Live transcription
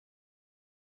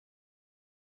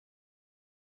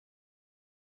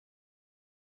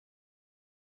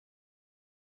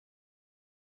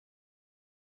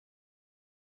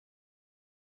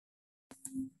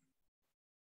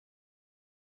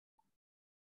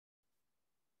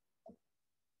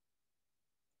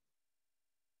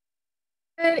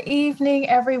Good evening,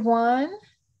 everyone.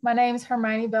 My name is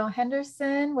Hermione Bell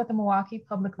Henderson with the Milwaukee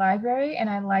Public Library, and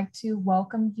I'd like to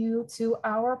welcome you to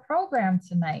our program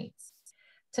tonight.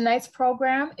 Tonight's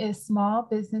program is Small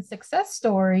Business Success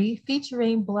Story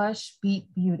featuring Blush Beat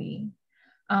Beauty.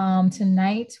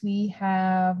 Tonight we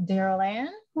have DarylAnne,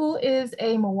 who is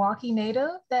a Milwaukee native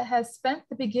that has spent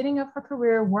the beginning of her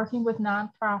career working with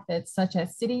nonprofits such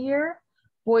as City Year,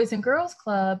 Boys and Girls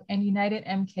Club, and United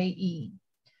MKE.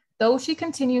 Though she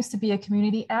continues to be a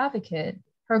community advocate,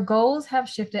 her goals have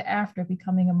shifted after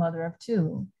becoming a mother of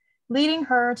two, leading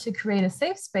her to create a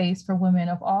safe space for women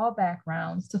of all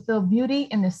backgrounds to feel beauty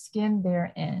in the skin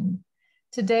they're in.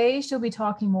 Today, she'll be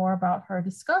talking more about her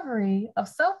discovery of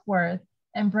self-worth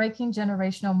and breaking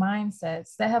generational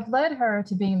mindsets that have led her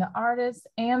to being the artist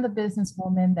and the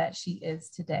businesswoman that she is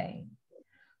today.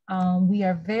 We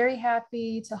are very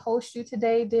happy to host you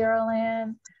today,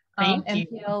 DarylAnne.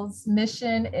 MPL's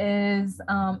mission is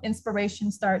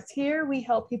inspiration starts here. We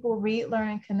help people read, learn,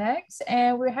 and connect.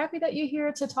 And we're happy that you're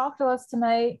here to talk to us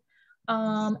tonight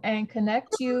and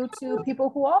connect you to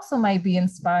people who also might be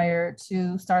inspired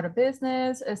to start a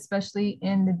business, especially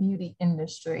in the beauty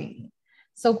industry.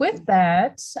 So with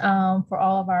that, for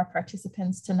all of our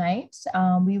participants tonight,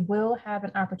 we will have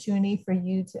an opportunity for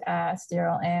you to ask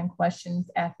DarylAnne questions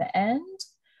at the end.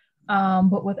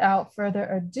 But without further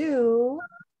ado,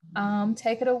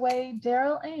 take it away,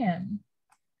 DarylAnne.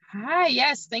 Hi,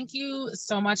 yes, thank you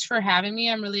so much for having me.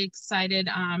 I'm really excited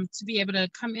to be able to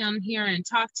come in here and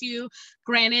talk to you.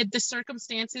 Granted, the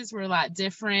circumstances were a lot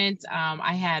different.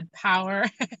 I had power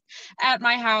at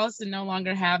my house and no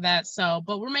longer have that.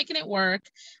 But we're making it work.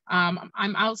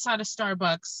 I'm outside of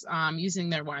Starbucks using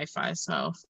their Wi-Fi.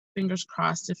 So fingers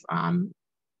crossed if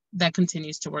that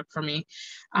continues to work for me.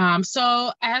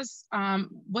 So as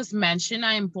was mentioned,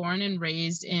 I am born and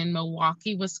raised in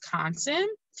Milwaukee, Wisconsin.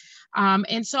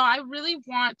 And so I really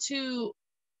want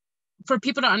for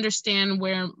people to understand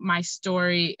where my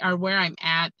story or where I'm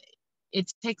at.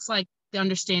 It takes like the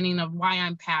understanding of why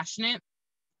I'm passionate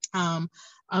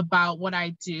about what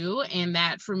I do. And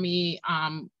that for me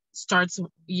starts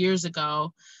years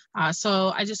ago.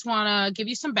 So I just want to give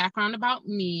you some background about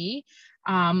me.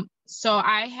 So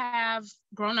I have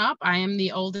grown up. I am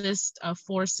the oldest of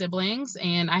 4 siblings,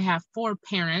 and I have 4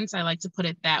 parents. I like to put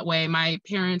it that way.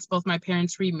 Both my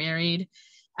parents remarried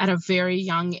at a very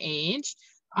young age,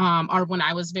 or when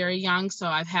I was very young. So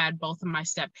I've had both of my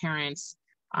step parents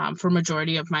for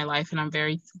majority of my life, and I'm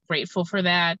very grateful for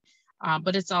that.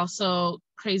 But it's also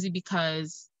crazy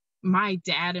because my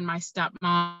dad and my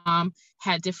stepmom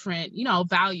had different,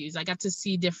 values. I got to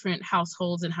see different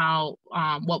households and how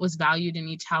what was valued in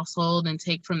each household and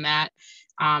take from that.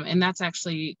 And that's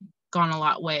actually gone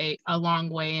a long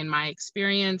way in my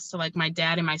experience. So like my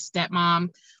dad and my stepmom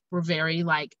were very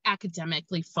like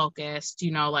academically focused,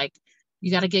 like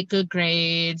you got to get good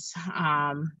grades.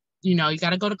 You got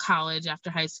to go to college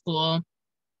after high school.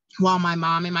 While my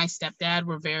mom and my stepdad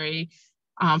were very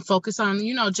focus on,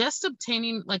 just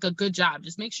obtaining like a good job.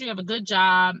 Just make sure you have a good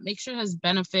job, make sure it has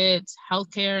benefits,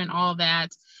 healthcare, and all that.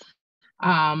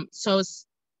 So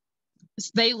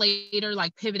they later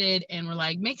like pivoted and were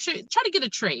like, try to get a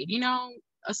trade,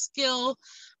 a skill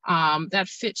that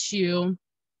fits you.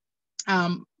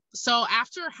 So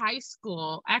after high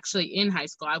school, actually in high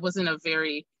school, I wasn't a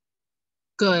very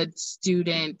good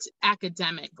student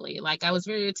academically. Like I was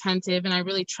very attentive and I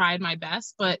really tried my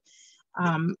best, but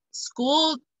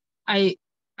school, I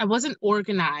wasn't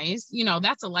organized.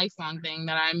 That's a lifelong thing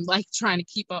that I'm like trying to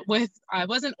keep up with. I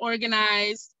wasn't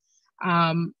organized.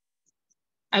 The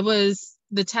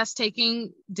test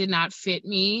taking did not fit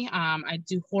me. I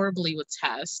do horribly with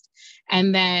tests.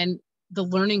 And then the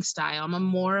learning style, I'm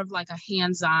more of like a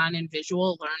hands-on and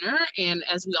visual learner. And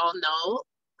as we all know,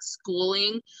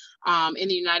 schooling in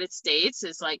the United States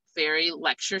is like very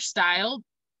lecture style.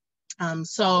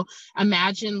 So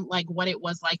imagine like what it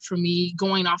was like for me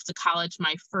going off to college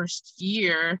my first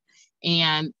year,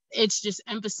 and it's just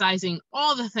emphasizing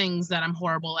all the things that I'm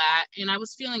horrible at. And I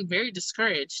was feeling very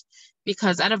discouraged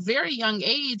because at a very young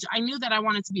age, I knew that I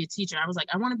wanted to be a teacher. I was like,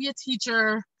 I want to be a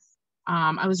teacher.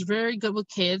 I was very good with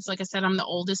kids. Like I said, I'm the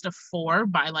oldest of 4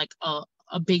 by like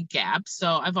a big gap. So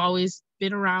I've always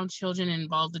been around children and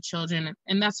involved with children.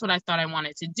 And that's what I thought I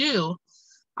wanted to do.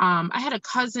 I had a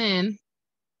cousin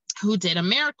who did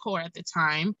AmeriCorps at the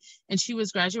time, and she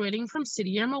was graduating from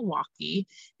City Year Milwaukee.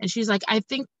 And she's like, I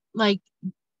think like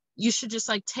you should just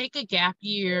like take a gap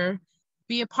year,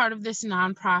 be a part of this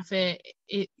nonprofit.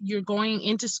 You're going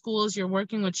into schools, you're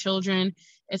working with children.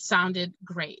 It sounded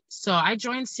great. So I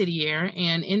joined City Year,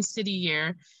 and in City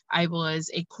Year, I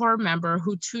was a core member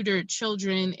who tutored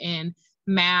children in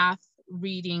math,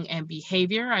 reading and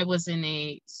behavior. I was in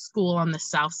a school on the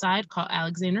South Side called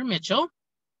Alexander Mitchell.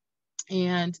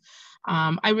 And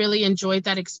I really enjoyed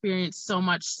that experience, so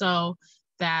much so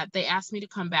that they asked me to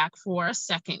come back for a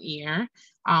second year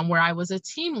where I was a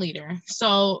team leader.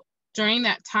 So during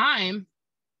that time,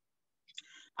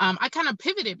 I kind of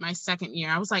pivoted my second year.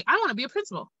 I was like, I want to be a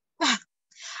principal.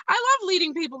 I love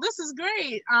leading people. This is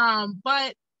great.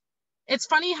 But it's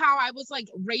funny how I was like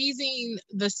raising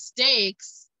the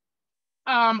stakes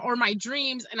or my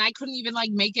dreams, and I couldn't even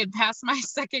like make it past my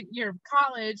second year of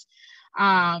college.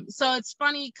 So it's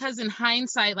funny because in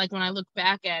hindsight, like when I look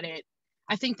back at it,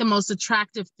 I think the most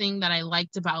attractive thing that I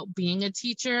liked about being a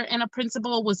teacher and a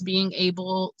principal was being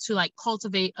able to like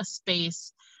cultivate a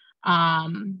space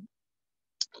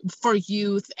for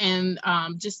youth and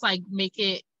just like make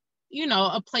it, you know,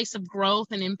 a place of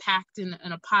growth and impact in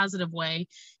a positive way,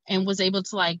 and was able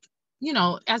to like, you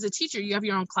know, as a teacher, you have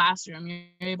your own classroom.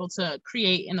 You're able to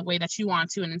create in the way that you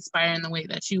want to and inspire in the way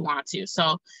that you want to.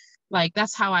 So like,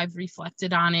 that's how I've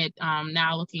reflected on it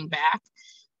now looking back.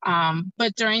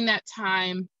 But during that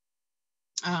time,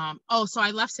 so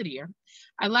I left City Year.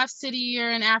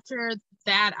 And after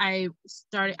that, I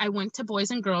went to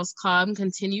Boys and Girls Club and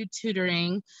continued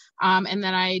tutoring. And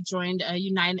then I joined a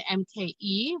United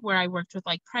MKE where I worked with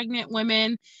like pregnant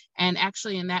women. And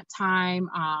actually in that time,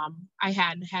 I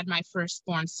had my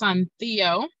firstborn son,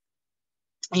 Theo.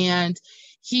 And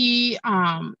he,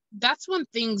 that's when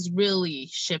things really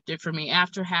shifted for me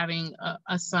after having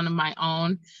a son of my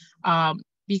own,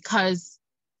 because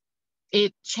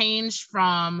it changed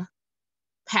from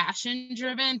passion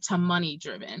driven to money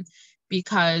driven,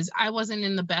 because I wasn't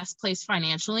in the best place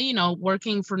financially. You know,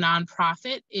 working for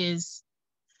nonprofit is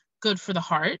good for the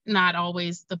heart, not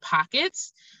always the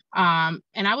pockets. And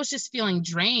I was just feeling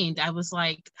drained. I was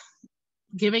like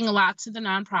giving a lot to the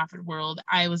nonprofit world.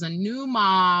 I was a new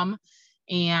mom,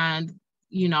 and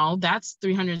you know, that's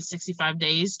 365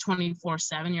 days,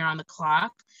 24/7, you're on the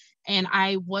clock. And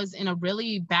I was in a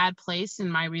really bad place in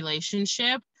my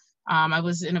relationship. I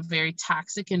was in a very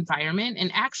toxic environment.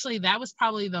 And actually, that was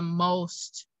probably the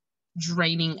most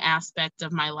draining aspect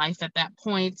of my life at that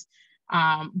point.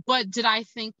 But did I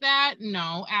think that?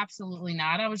 No, absolutely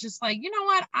not. I was just like, you know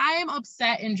what? I'm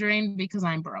upset and drained because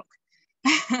I'm broke.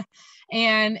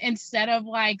 And instead of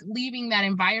like leaving that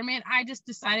environment, I just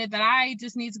decided that I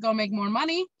just need to go make more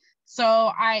money. So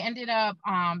I ended up,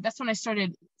 that's when I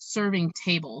started serving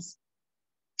tables.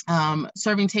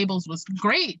 Serving tables was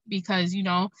great because, you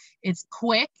know, it's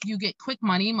quick, you get quick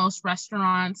money. Most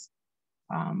restaurants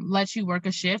let you work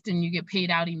a shift and you get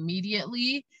paid out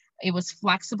immediately. It was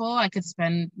flexible. I could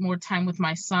spend more time with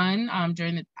my son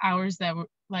during the hours that were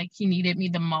like he needed me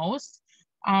the most.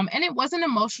 And it wasn't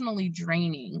emotionally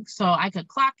draining. So I could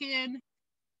clock in,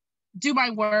 do my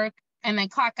work, and then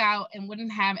clock out and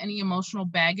wouldn't have any emotional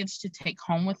baggage to take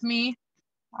home with me.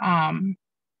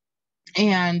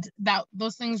 And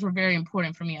those things were very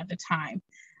important for me at the time.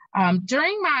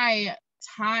 During my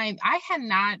time, I had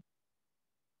not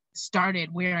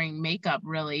started wearing makeup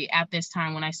really at this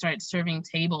time when I started serving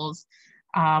tables.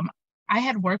 I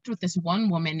had worked with this one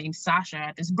woman named Sasha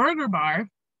at this burger bar,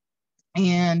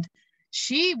 and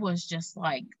she was just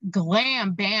like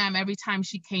glam bam every time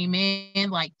she came in,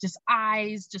 like just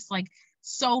eyes, just like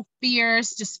so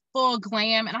fierce, just full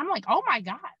glam. And I'm like, oh my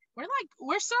God,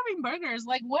 we're serving burgers.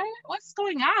 Like what's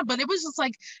going on? But it was just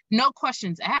like no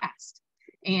questions asked.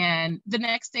 And the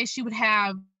next day she would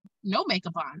have no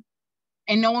makeup on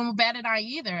and no one would bat an eye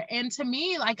either. And to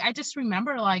me, like, I just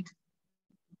remember like,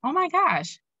 oh my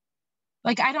gosh,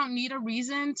 like, I don't need a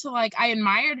reason to like, I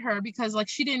admired her because like,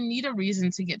 she didn't need a reason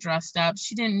to get dressed up.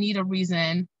 She didn't need a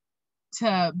reason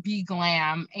to be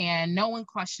glam, and no one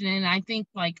questioned it. And I think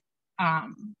like,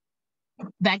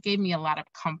 that gave me a lot of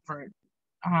comfort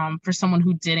for someone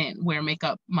who didn't wear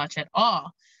makeup much at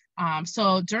all.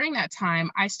 So during that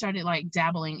time, I started like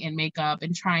dabbling in makeup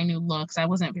and trying new looks. I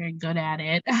wasn't very good at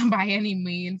it by any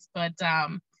means, but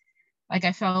like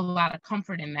I felt a lot of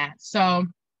comfort in that. So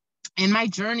in my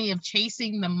journey of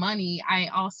chasing the money, I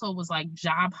also was like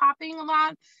job hopping a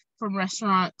lot from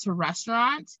restaurant to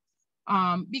restaurant,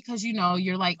 because, you know,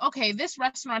 you're like, okay, this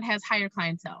restaurant has higher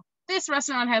clientele. This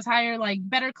restaurant has higher, like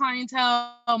better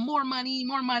clientele, more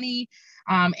money.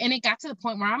 And it got to the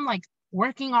point where I'm like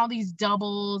working all these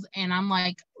doubles and I'm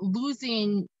like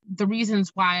losing the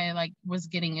reasons why I like was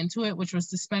getting into it, which was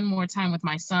to spend more time with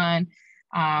my son,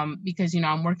 because, you know,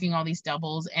 I'm working all these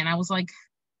doubles and I was like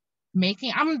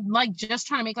I'm like just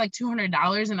trying to make like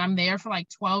 $200 and I'm there for like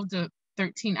 12 to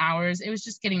 13 hours. It was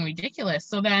just getting ridiculous.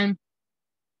 So then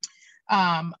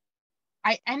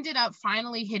I ended up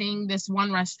finally hitting this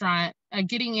one restaurant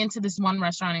getting into this one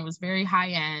restaurant. It was very high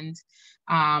end,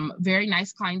 very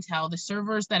nice clientele. The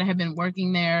servers that have been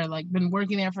working there,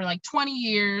 for like 20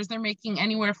 years, they're making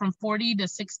anywhere from 40 to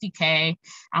 60K.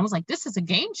 I was like, this is a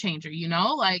game changer, you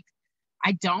know, like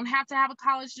I don't have to have a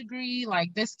college degree.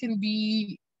 Like this can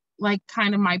be like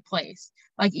kind of my place.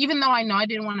 Like, even though I know I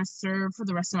didn't want to serve for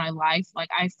the rest of my life, like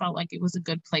I felt like it was a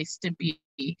good place to be.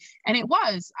 And it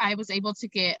was. I was able to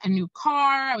get a new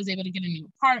car. I was able to get a new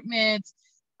apartment.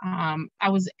 I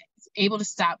was able to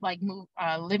stop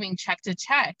living check to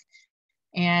check.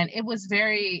 And it was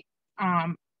very,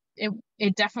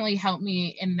 it definitely helped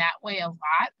me in that way a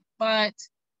lot. But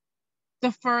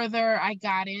the further I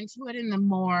got into it and the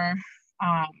more,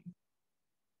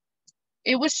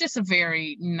 it was just a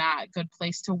very not good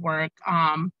place to work.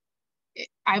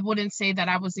 I wouldn't say that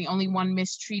I was the only one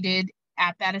mistreated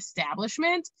at that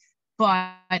establishment,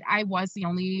 but I was the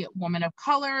only woman of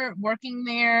color working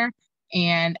there.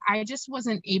 And I just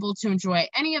wasn't able to enjoy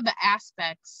any of the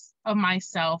aspects of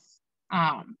myself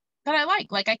that I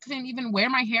like. Like I couldn't even wear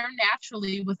my hair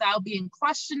naturally without being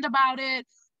questioned about it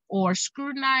or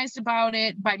scrutinized about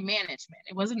it by management.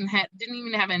 It didn't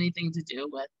even have anything to do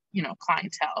with, you know,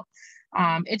 clientele.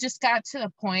 It just got to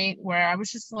the point where I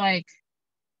was just like,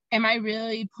 am I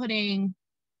really putting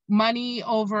money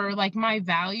over like my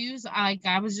values?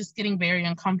 I was just getting very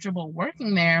uncomfortable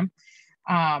working there.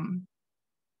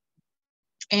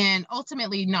 And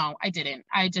ultimately, no, I didn't.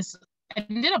 I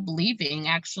ended up leaving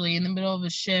actually in the middle of a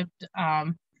shift.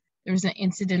 There was an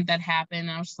incident that happened.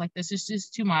 And I was just like, this is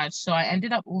just too much. So I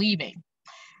ended up leaving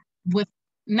with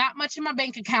not much in my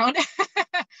bank account.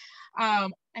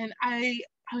 And I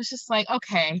was just like,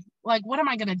 okay, like, what am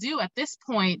I going to do at this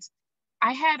point?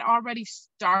 I had already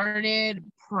started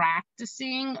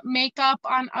practicing makeup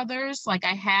on others. Like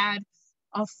I had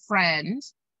a friend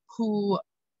who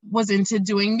was into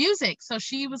doing music. So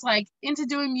she was like into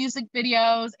doing music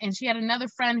videos, and she had another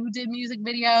friend who did music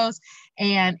videos.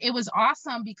 And it was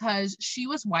awesome because she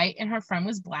was white and her friend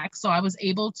was Black. So I was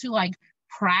able to like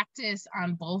practice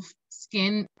on both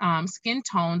skin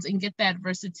tones and get that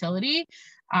versatility.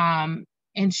 And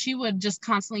she would just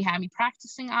constantly have me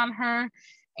practicing on her.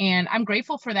 And I'm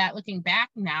grateful for that looking back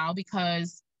now,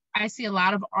 because I see a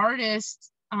lot of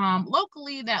artists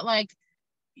locally that, like,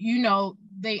 you know,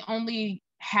 they only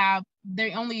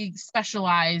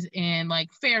specialize in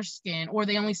like fair skin, or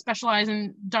they only specialize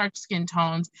in dark skin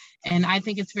tones. And I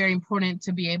think it's very important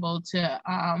to be able to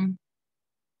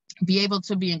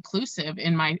be inclusive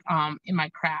in my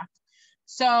craft.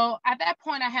 So at that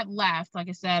point I had left. Like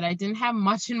I said, I didn't have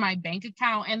much in my bank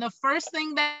account. And the first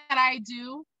thing that I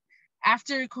do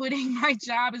after quitting my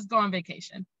job is go on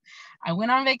vacation. I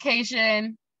went on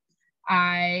vacation.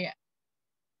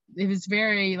 It was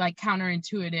very like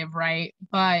counterintuitive, right?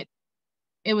 But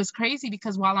it was crazy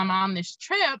because while I'm on this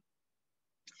trip,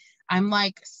 I'm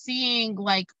like seeing,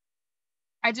 like,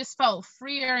 I just felt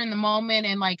freer in the moment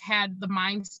and like had the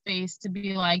mind space to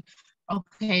be like,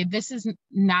 okay, this is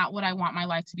not what I want my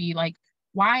life to be. Like,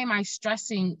 why am I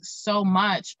stressing so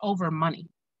much over money?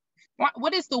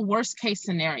 What is the worst case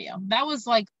scenario? That was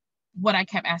like what I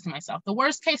kept asking myself. The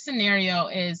worst case scenario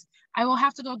is I will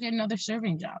have to go get another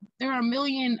serving job. There are a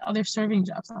million other serving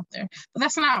jobs out there, but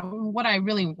that's not what I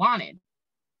really wanted.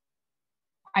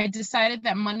 I decided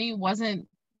that money wasn't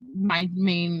my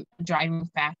main driving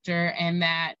factor, and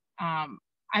that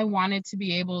I wanted to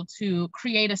be able to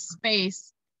create a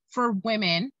space for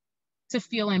women to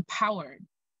feel empowered,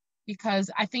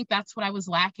 because I think that's what I was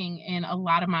lacking in a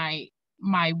lot of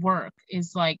my work,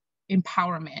 is like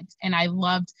empowerment. And I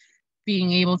loved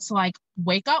being able to like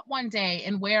wake up one day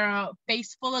and wear a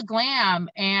face full of glam,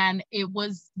 and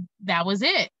that was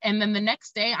it. And then the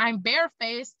next day I'm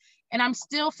barefaced and I'm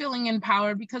still feeling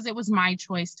empowered because it was my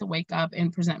choice to wake up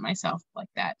and present myself like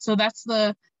that. So that's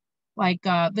the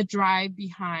drive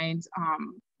behind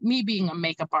me being a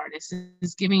makeup artist,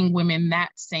 is giving women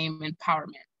that same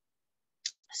empowerment.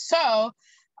 So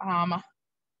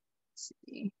let's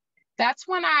see. That's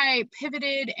when I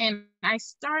pivoted and I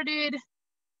started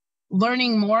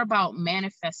learning more about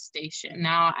manifestation.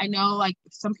 Now, I know like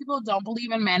some people don't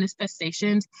believe in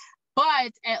manifestations,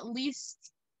 but at least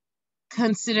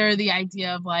consider the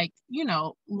idea of, like, you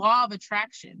know, law of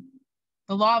attraction.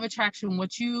 The law of attraction,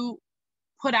 what you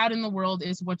put out in the world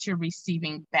is what you're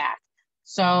receiving back.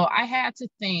 So I had to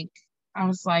think, I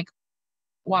was like,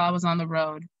 while I was on the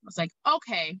road, I was like,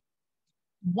 okay,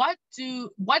 what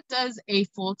does a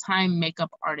full-time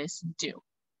makeup artist do?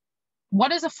 What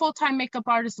does a full-time makeup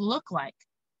artist look like?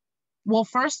 Well,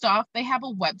 first off, they have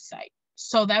a website.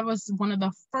 So that was one of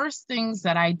the first things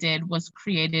that I did, was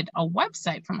created a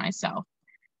website for myself.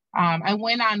 I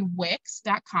went on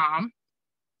Wix.com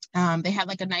They had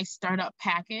like a nice startup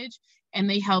package, and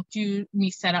they helped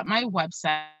me set up my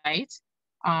website.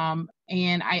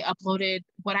 And I uploaded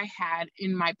what I had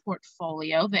in my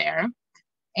portfolio there,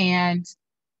 and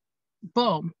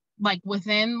boom, like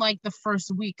within like the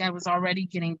first week, I was already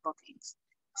getting bookings.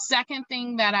 Second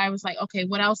thing that I was like, okay,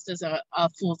 what else does a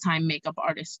full-time makeup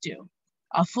artist do?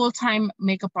 A full-time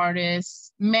makeup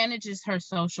artist manages her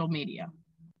social media.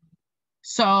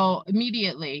 So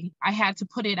immediately I had to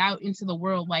put it out into the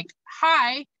world like,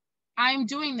 hi, I'm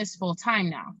doing this full time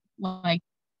now. Like,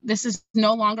 this is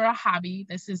no longer a hobby.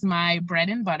 This is my bread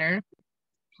and butter.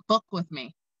 Book with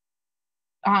me.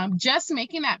 Just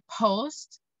making that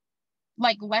post,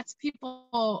 like, lets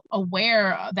people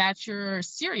aware that you're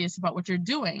serious about what you're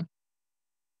doing.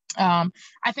 I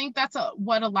think that's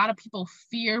what a lot of people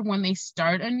fear when they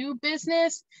start a new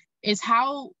business, is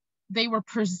how they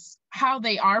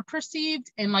are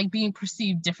perceived, and like being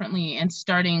perceived differently and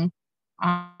starting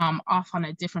off on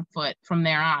a different foot from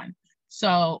there on.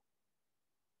 So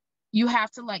you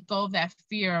have to let go of that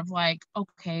fear of like,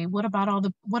 okay, what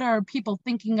are people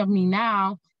thinking of me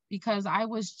now? Because I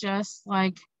was just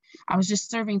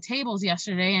serving tables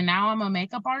yesterday and now I'm a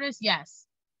makeup artist. Yes.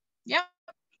 Yep,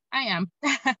 I am.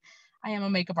 I am a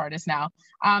makeup artist now.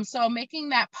 So making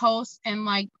that post and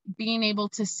like being able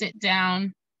to sit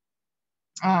down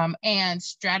and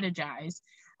strategize.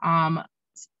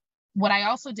 What I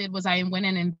also did was I went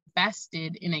and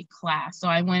invested in a class. So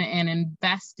I went and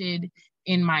invested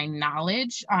in my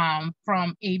knowledge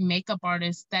from a makeup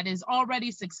artist that is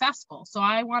already successful. So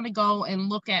I want to go and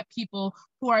look at people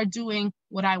who are doing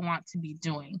what I want to be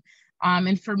doing.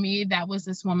 And for me, that was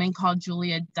this woman called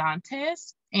Julia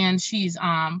Dantes, and she's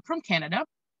from Canada,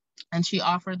 and she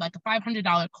offered like a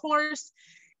 $500 course.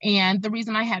 And the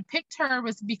reason I had picked her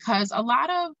was because a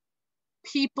lot of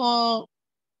people,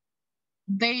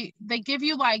 they give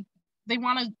you like, they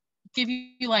want to give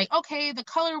you like, okay, the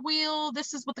color wheel,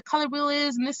 this is what the color wheel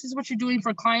is, and this is what you're doing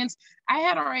for clients.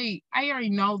 I already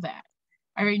know that.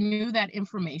 I already knew that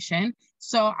information.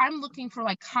 So I'm looking for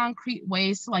like concrete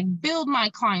ways to like build my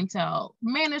clientele,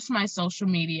 manage my social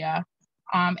media,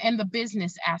 and the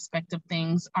business aspect of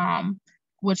things,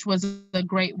 which was a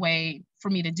great way for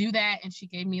me to do that. And she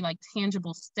gave me like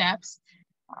tangible steps.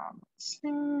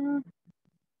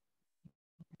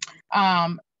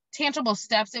 Tangible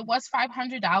steps. It was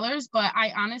 $500, but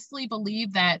I honestly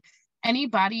believe that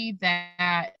anybody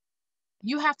that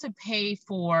you have to pay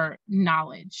for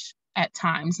knowledge at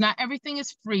times. Not everything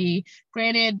is free.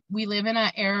 Granted, we live in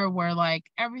an era where like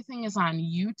everything is on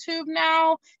YouTube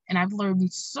now, and I've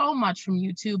learned so much from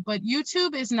YouTube, but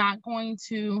YouTube is not going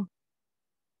to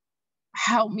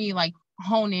help me like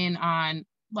hone in on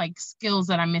like skills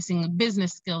that I'm missing,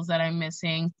 business skills that I'm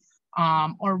missing,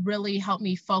 or really help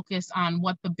me focus on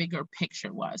what the bigger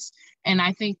picture was. And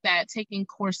I think that taking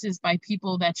courses by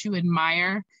people that you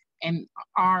admire and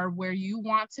are where you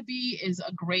want to be is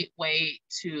a great way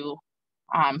to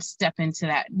step into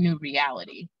that new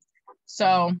reality.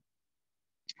 So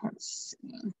let's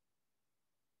see.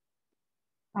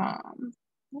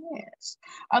 Yes.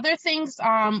 Other things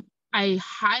I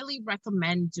highly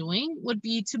recommend doing would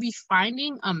be to be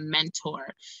finding a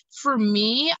mentor. For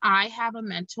me, I have a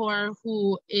mentor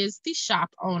who is the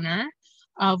shop owner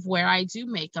of where I do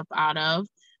makeup out of.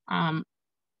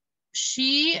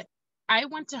 I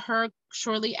went to her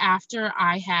shortly after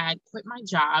I had quit my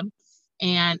job,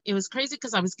 and it was crazy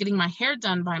because I was getting my hair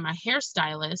done by my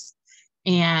hairstylist.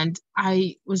 And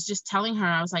I was just telling her,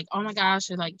 I was like, oh my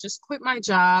gosh, I like just quit my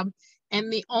job.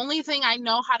 And the only thing I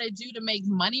know how to do to make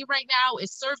money right now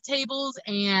is serve tables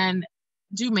and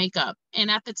do makeup.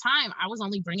 And at the time, I was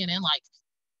only bringing in like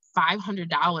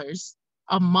 $500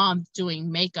 a month doing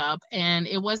makeup. And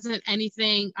it wasn't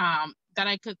anything that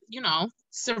I could,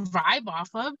 survive off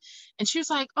of. And she was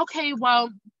like, okay, well,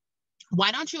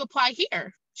 why don't you apply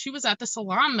here? She was at the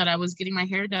salon that I was getting my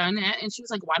hair done at, and she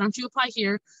was like, why don't you apply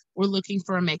here? We're looking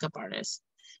for a makeup artist.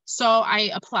 So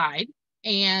I applied,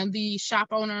 and the shop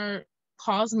owner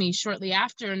calls me shortly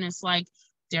after, and it's like,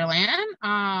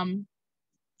 DarylAnne,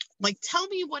 like, tell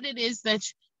me what it is that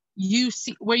you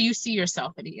see, where you see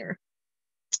yourself in a year.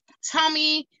 Tell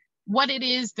me what it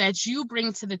is that you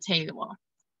bring to the table.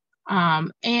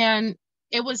 And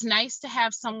it was nice to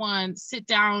have someone sit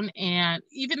down, and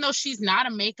even though she's not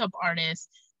a makeup artist,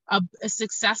 a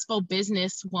successful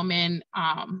businesswoman,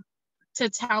 to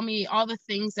tell me all the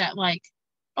things that like,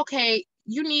 okay,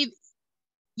 you're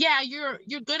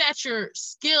good at your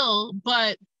skill,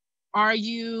 but are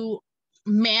you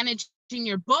managing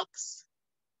your books?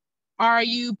 Are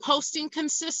you posting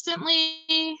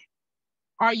consistently?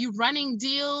 Are you running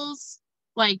deals?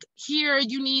 like, here,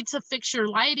 you need to fix your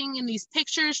lighting in these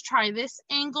pictures, try this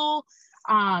angle.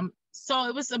 So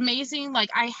it was amazing. Like,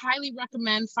 I highly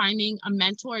recommend finding a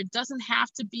mentor. It doesn't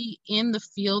have to be in the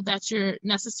field that you're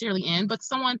necessarily in, but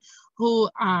someone who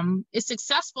is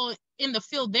successful in the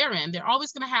field they're in. They're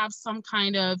always going to have some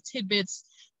kind of tidbits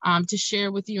to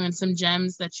share with you and some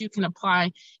gems that you can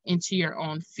apply into your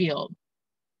own field.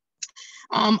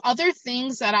 Other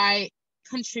things that I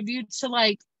contribute to,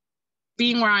 like,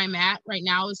 being where I'm at right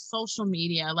now is social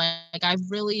media. Like I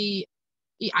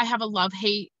have a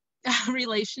love-hate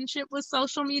relationship with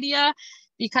social media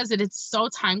because it's so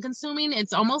time consuming.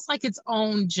 It's almost like its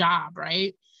own job,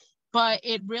 right? But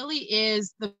it really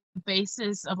is the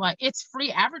basis of, like, it's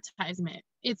free advertisement.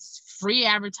 It's free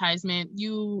advertisement.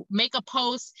 You make a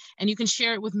post and you can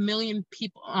share it with million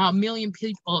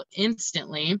people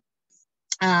instantly.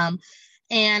 And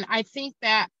I think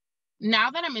that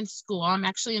now that I'm in school, I'm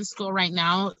actually in school right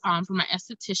now for my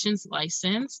esthetician's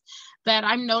license, that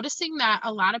I'm noticing that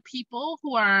a lot of people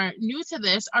who are new to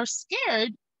this are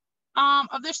scared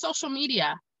of their social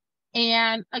media.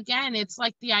 And again, it's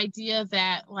like the idea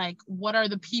that, like, what are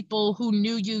the people who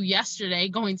knew you yesterday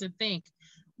going to think?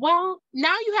 Well,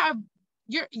 now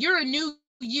you're a new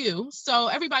you, so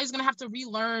everybody's going to have to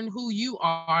relearn who you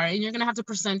are, and you're going to have to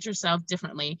present yourself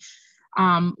differently.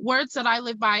 Words that I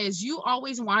live by is you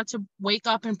always want to wake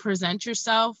up and present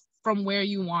yourself from where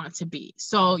you want to be.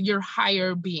 So your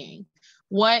higher being,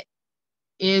 what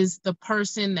is the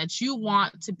person that you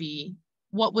want to be?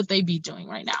 What would they be doing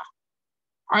right now?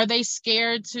 Are they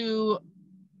scared to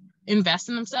invest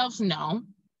in themselves? No,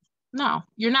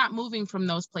 you're not moving from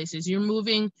those places. You're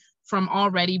moving from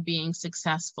already being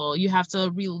successful. You have to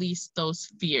release those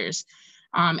fears.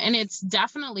 And it's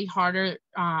definitely harder,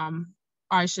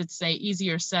 I should say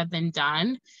easier said than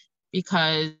done,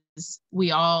 because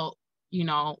we all,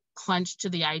 clench to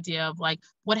the idea of, like,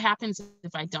 what happens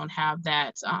if I don't have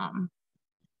that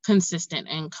consistent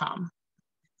income?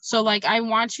 So, like, I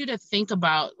want you to think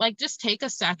about, like, just take a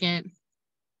second.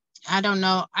 I don't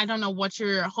know what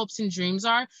your hopes and dreams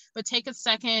are, but take a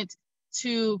second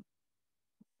to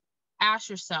ask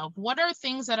yourself, what are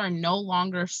things that are no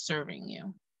longer serving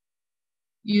you?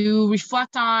 You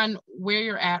reflect on where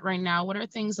you're at right now. What are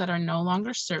things that are no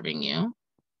longer serving you?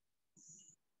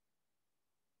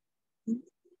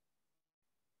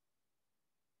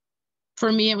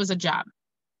 For me, it was a job,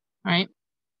 right?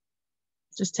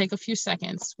 Just take a few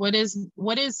seconds. What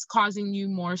is causing you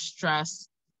more stress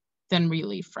than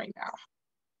relief right now?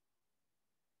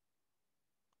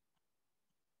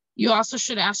 You also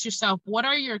should ask yourself, what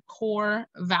are your core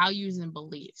values and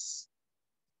beliefs?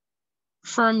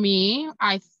 For me,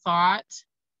 I thought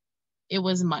it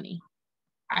was money.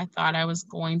 I thought I was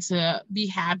going to be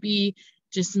happy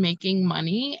just making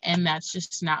money, and that's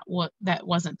just that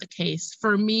wasn't the case.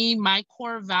 For me, my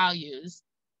core values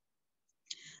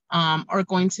are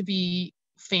going to be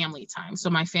family time. So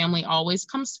my family always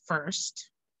comes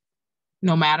first,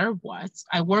 no matter what.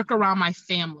 I work around my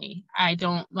family. I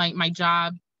don't like my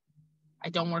job. I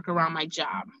don't work around my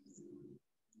job.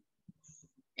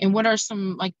 And what are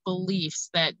some, like, beliefs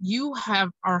that you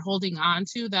are holding on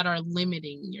to that are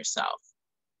limiting yourself?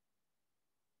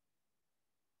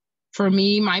 For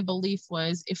me, my belief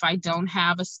was, if I don't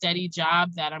have a steady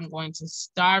job, that I'm going to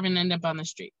starve and end up on the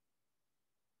street.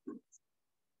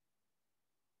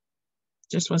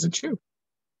 Just wasn't true.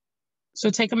 So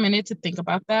take a minute to think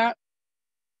about that.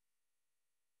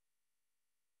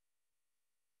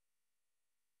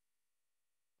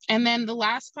 And then the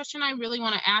last question I really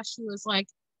want to ask you is, like,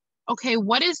 okay,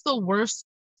 what is the worst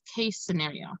case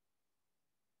scenario?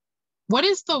 What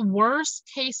is the worst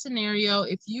case scenario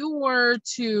if you were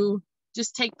to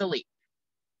just take the leap?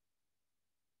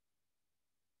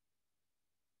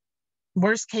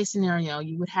 Worst case scenario,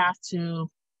 you would have to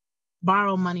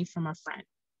borrow money from a friend.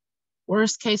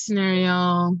 Worst case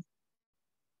scenario,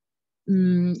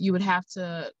 you would have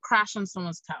to crash on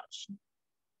someone's couch.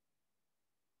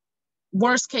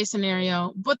 Worst case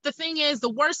scenario. But the thing is, the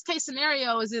worst case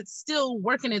scenario is it's still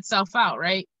working itself out,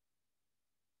 right?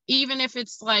 Even if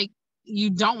it's like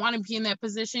you don't want to be in that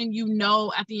position,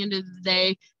 at the end of the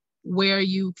day where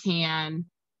you can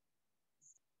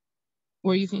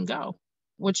go,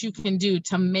 what you can do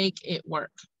to make it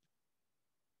work.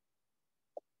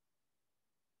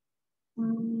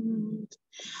 One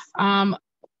of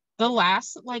the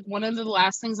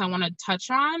last things I want to touch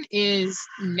on is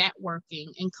networking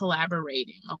and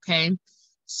collaborating. Okay.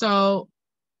 So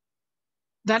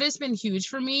that has been huge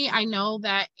for me. I know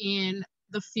that in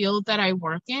the field that I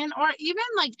work in, or even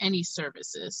like any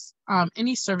services,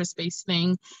 any service-based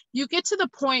thing, you get to the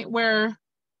point where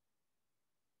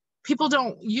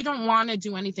you don't want to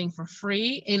do anything for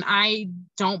free. And I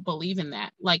don't believe in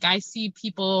that. Like, I see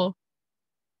people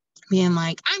being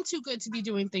like, I'm too good to be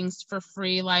doing things for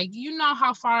free. Like, you know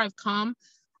how far I've come.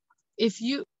 If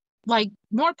you like,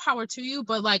 more power to you,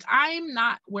 but like, I'm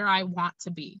not where I want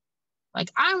to be. Like,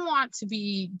 I want to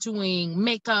be doing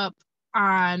makeup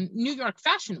on New York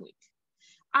Fashion Week.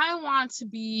 I want to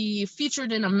be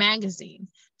featured in a magazine.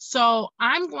 So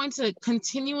I'm going to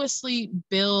continuously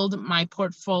build my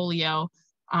portfolio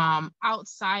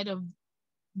outside of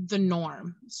the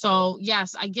norm. So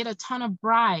yes, I get a ton of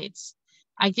brides.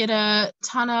 I get a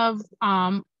ton of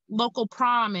local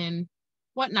prom and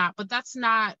whatnot, but that's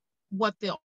not what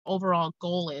the overall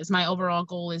goal is. My overall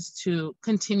goal is to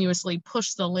continuously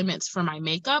push the limits for my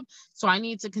makeup. So I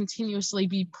need to continuously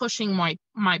be pushing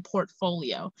my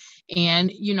portfolio.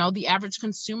 And, you know, the average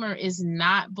consumer is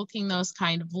not booking those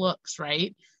kind of looks,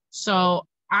 right? So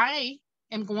I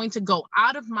am going to go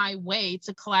out of my way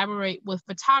to collaborate with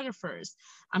photographers.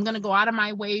 I'm going to go out of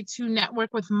my way to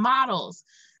network with models.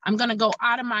 I'm going to go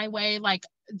out of my way. Like,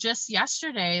 just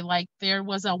yesterday, like, there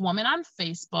was a woman on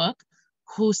Facebook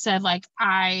who said, like,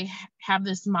 I have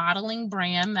this modeling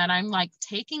brand that I'm like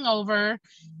taking over,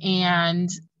 and,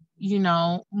 you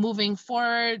know, moving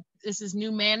forward, this is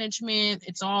new management.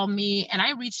 It's all me. And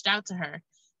I reached out to her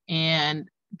and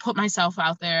put myself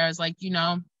out there as like, you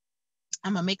know,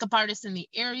 I'm a makeup artist in the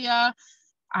area.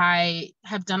 I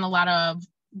have done a lot of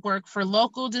work for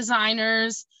local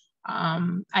designers.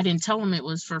 I didn't tell them it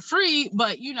was for free,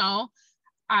 but, you know,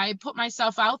 I put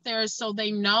myself out there so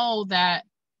they know that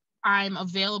I'm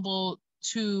available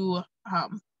to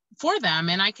for them,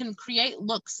 and I can create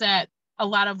looks that a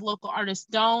lot of local artists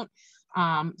don't.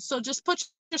 So just put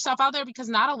yourself out there, because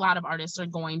not a lot of artists are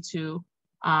going to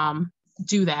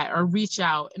do that or reach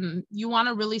out, and you want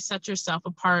to really set yourself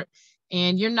apart.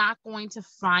 And you're not going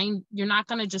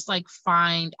to just like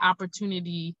find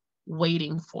opportunity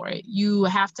waiting for it. You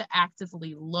have to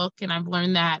actively look. And I've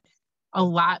learned that a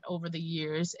lot over the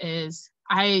years. Is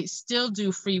I still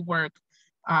do free work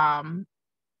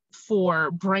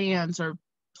for brands or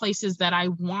places that I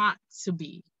want to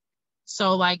be.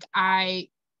 So like, I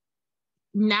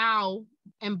now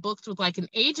am booked with like an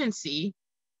agency,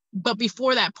 but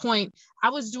before that point, I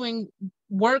was doing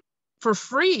work for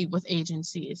free with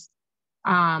agencies.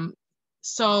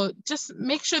 So just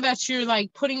make sure that you're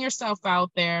like putting yourself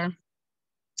out there,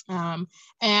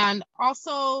 and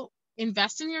also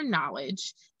invest in your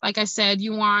knowledge. Like I said,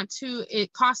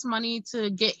 it costs money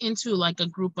to get into like a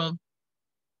group of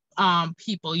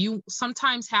people. You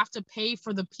sometimes have to pay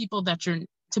for the people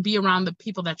to be around the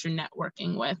people that you're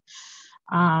networking with.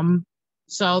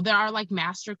 So there are like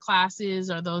master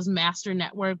classes or those master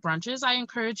network brunches. I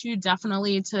encourage you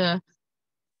definitely to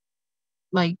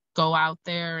like go out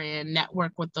there and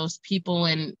network with those people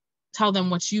and tell them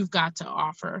what you've got to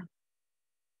offer.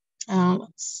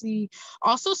 Let's see.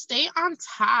 Also, stay on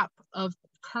top of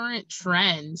current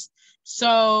trends.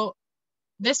 So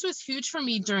this was huge for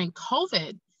me during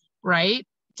COVID, right?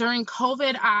 During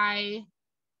COVID, I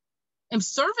am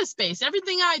service-based.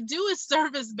 Everything I do is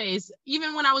service-based.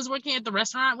 Even when I was working at the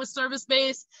restaurant was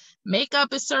service-based.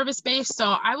 Makeup is service-based. So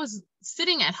I was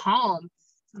sitting at home.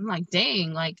 I'm like,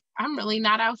 dang, like, I'm really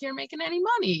not out here making any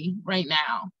money right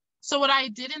now. So what I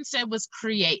did instead was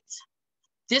create.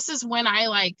 This is when I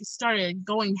like started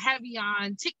going heavy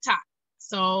on TikTok.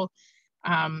 So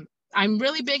I'm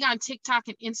really big on TikTok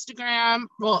and Instagram.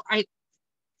 Well,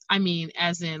 I mean,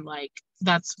 as in like,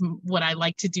 that's what I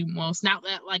like to do most. Not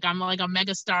that like I'm like a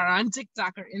mega star on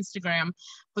TikTok or Instagram,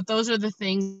 but those are the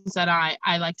things that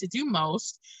I like to do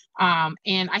most.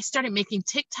 And I started making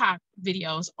TikTok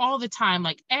videos all the time,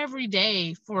 like every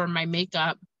day for my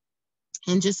makeup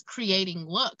and just creating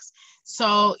looks.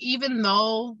 So even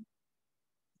though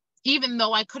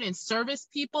I couldn't service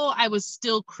people, I was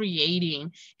still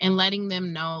creating and letting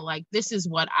them know like, this is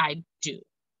what I do.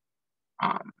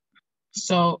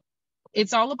 So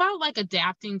it's all about like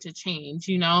adapting to change,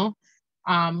 you know.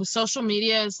 Social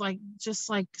media is like just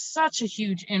like such a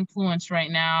huge influence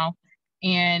right now.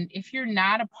 And if you're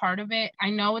not a part of it, I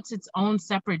know it's its own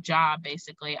separate job,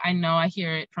 basically. I know I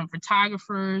hear it from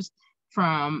photographers,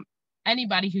 from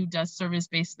anybody who does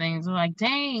service-based things. They're like,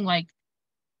 dang, like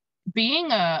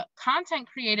being a content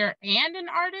creator and an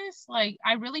artist, like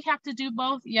I really have to do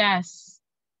both. Yes,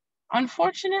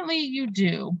 unfortunately you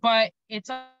do, but it's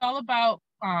all about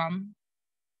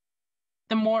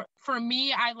for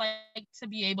me, I like to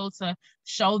be able to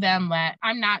show them that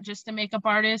I'm not just a makeup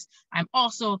artist, I'm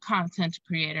also a content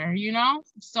creator, you know?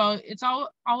 So it's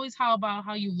always about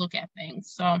how you look at things.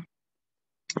 So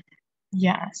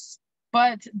yes,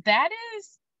 but that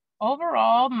is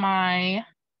overall my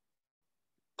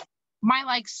my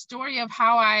like story of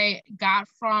how I got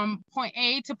from point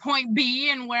A to point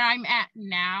B and where I'm at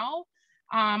now,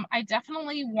 I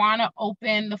definitely want to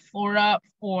open the floor up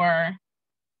for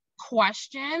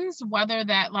questions, whether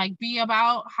that like be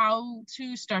about how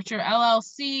to start your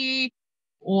LLC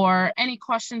or any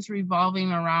questions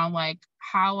revolving around like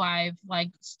how I've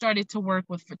like started to work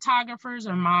with photographers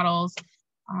or models.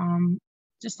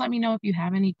 Just let me know if you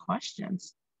have any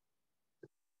questions.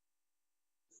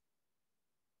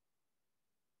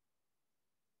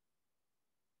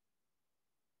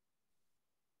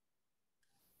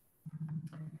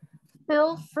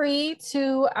 Feel free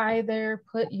to either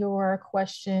put your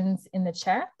questions in the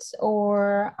chat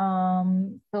or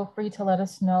feel free to let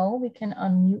us know. We can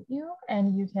unmute you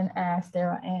and you can ask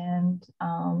DarylAnne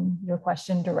your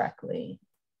question directly.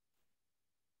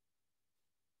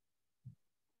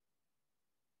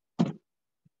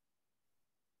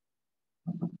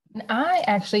 And I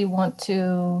actually want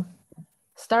to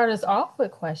start us off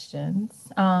with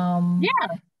questions. Yeah.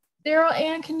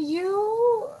 DarylAnne,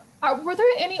 were there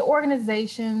any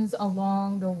organizations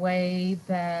along the way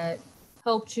that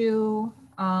helped you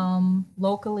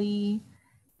locally?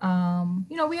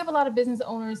 We have a lot of business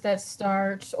owners that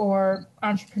start or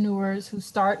entrepreneurs who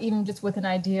start even just with an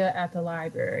idea at the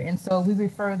library. And so we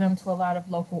refer them to a lot of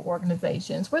local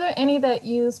organizations. Were there any that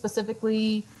you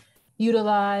specifically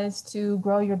utilized to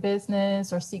grow your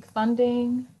business or seek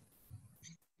funding?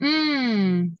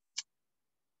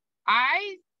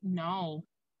 No.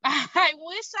 I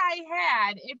wish I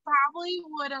had. It probably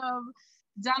would have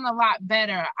done a lot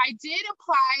better. I did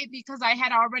apply because I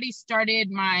had already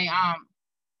started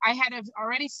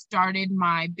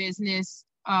my business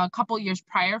a couple years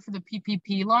prior for the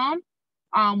PPP loan,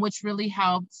 which really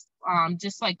helped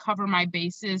just like cover my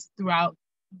bases throughout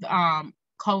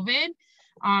COVID,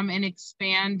 and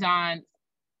expand on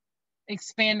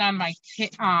my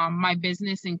kit, my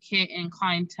business and kit and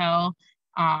clientele.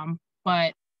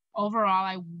 But overall,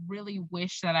 I really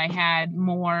wish that I had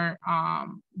more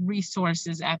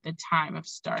resources at the time of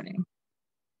starting,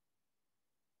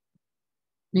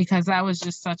 because that was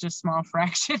just such a small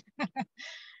fraction.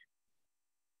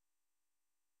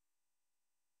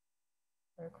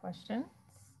 Other questions?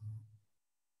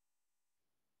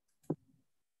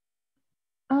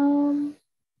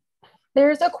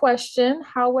 There's a question: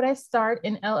 how would I start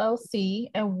an LLC,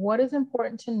 and what is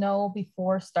important to know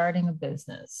before starting a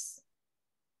business?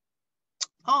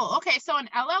 Oh, okay. So an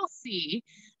LLC,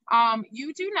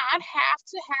 you do not have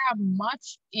to have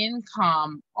much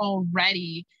income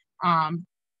already.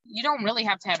 You don't really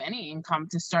have to have any income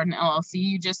to start an LLC.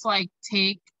 You just like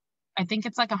I think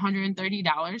it's like $130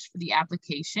 for the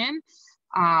application.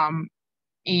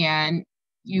 And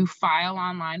you file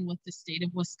online with the state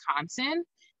of Wisconsin.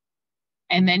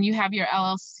 And then you have your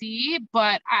LLC.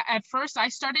 But at first I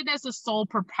started as a sole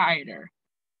proprietor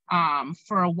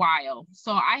for a while.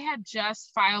 So I had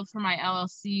just filed for my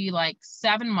LLC like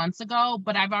 7 months ago,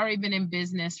 but I've already been in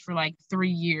business for like 3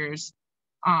 years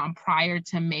prior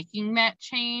to making that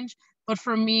change. But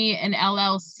for me, an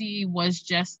LLC was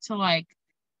just to like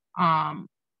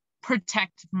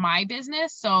protect my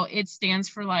business. So it stands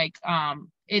for like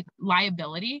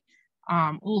liability,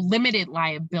 limited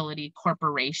liability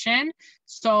corporation.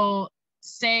 So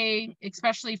say,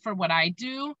 especially for what I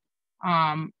do,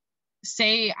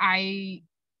 say I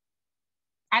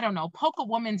don't know, poke a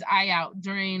woman's eye out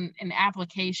during an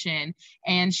application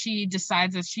and she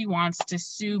decides that she wants to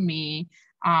sue me,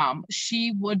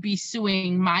 she would be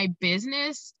suing my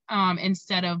business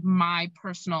instead of my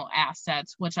personal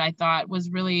assets, which I thought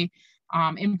was really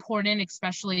important,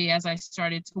 especially as I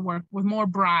started to work with more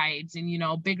brides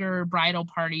and, bigger bridal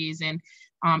parties. And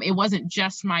it wasn't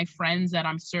just my friends that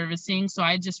I'm servicing. So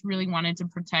I just really wanted to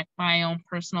protect my own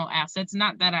personal assets.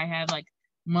 Not that I had like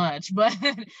much, but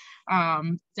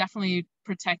definitely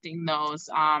protecting those.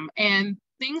 And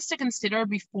things to consider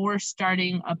before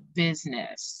starting a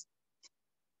business.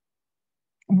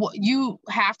 You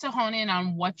have to hone in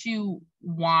on what you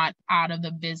want out of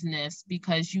the business,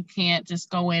 because you can't just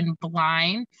go in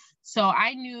blind. So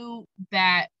I knew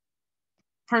that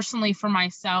personally for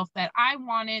myself that I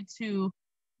wanted to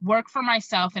work for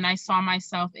myself, and I saw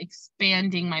myself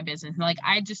expanding my business. Like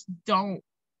I just don't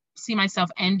see myself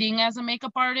ending as a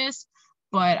makeup artist,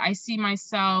 but I see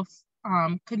myself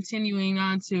continuing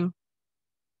on to,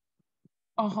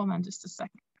 oh, hold on just a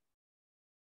second.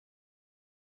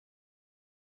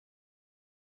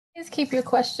 Please keep your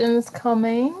questions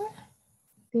coming.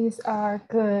 These are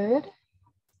good.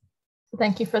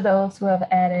 Thank you for those who have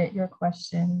added your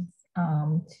questions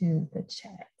to the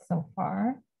chat so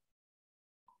far.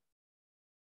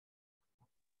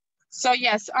 So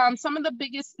yes, some of the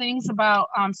biggest things about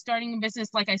starting a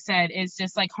business, like I said, is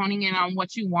just like honing in on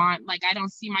what you want. Like I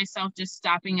don't see myself just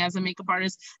stopping as a makeup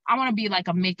artist. I want to be like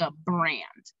a makeup brand.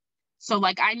 So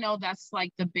like I know that's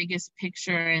like the biggest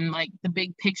picture and like the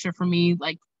big picture for me.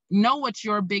 Like know what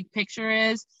your big picture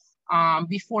is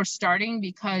before starting,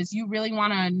 because you really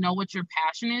want to know what your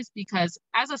passion is, because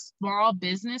as a small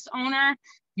business owner,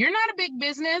 you're not a big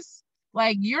business.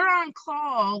 Like you're on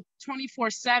call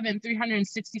 24/7,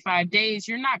 365 days.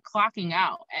 You're not clocking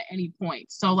out at any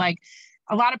point. So like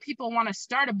a lot of people want to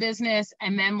start a business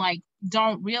and then like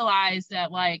don't realize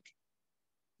that like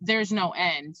there's no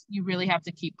end. You really have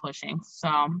to keep pushing.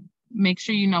 So make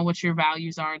sure you know what your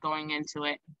values are going into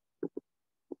it.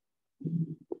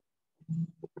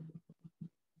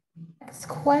 Next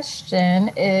question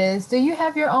is, do you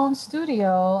have your own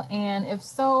studio? And if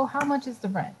so, how much is the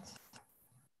rent?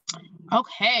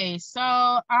 Okay, so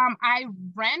I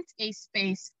rent a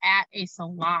space at a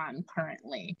salon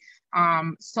currently.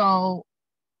 So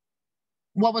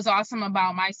what was awesome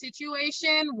about my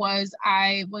situation was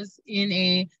I'm in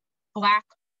a Black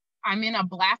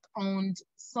owned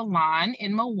salon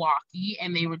in Milwaukee,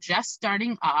 and they were just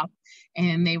starting up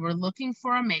and they were looking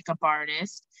for a makeup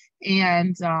artist,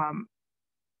 and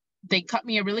they cut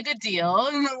me a really good deal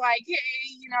and they're like, hey,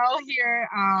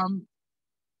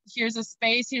 here's a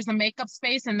space, here's a makeup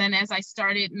space. And then as I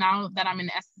started, now that I'm an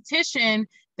esthetician,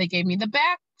 they gave me the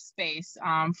back space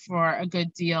for a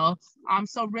good deal.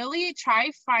 So really try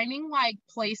finding like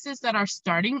places that are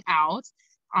starting out.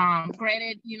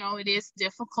 Granted, it is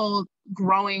difficult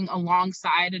growing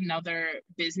alongside another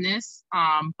business,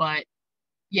 but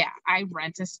yeah, I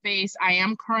rent a space. I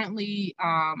am currently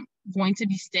going to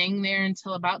be staying there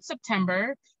until about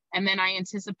September, and then I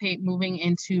anticipate moving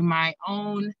into my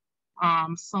own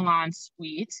salon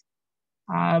suite.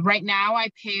 Right now, I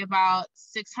pay about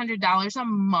 $600 a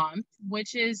month,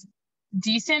 which is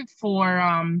decent for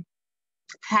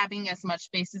having as much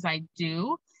space as I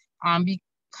do.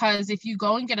 Because if you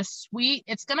go and get a suite,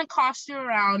 it's going to cost you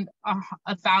around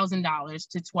 $1,000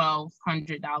 to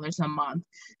 $1,200 a month.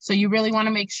 So you really want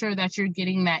to make sure that you're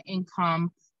getting that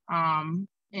income and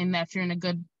that you're in a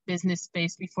good business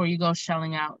space before you go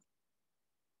shelling out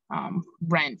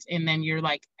rent, and then you're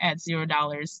like at $0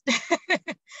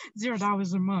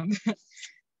 $0 a month.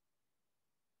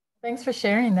 Thanks for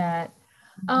sharing that.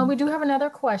 We do have another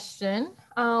question.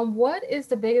 What is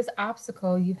the biggest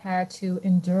obstacle you've had to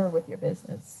endure with your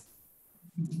business?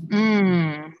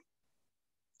 I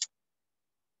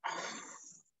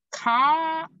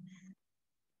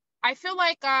feel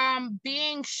like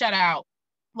being shut out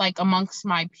like amongst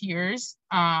my peers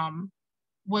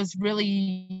was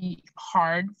really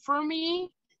hard for me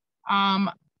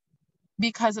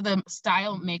because of the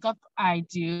style of makeup I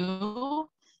do.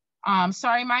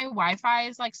 Sorry, my Wi-Fi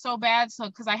is like so bad. So,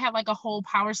 cause I had like a whole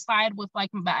power slide with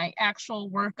like my actual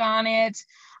work on it.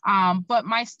 But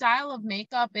my style of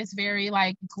makeup is very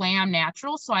like glam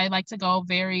natural. So I like to go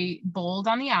very bold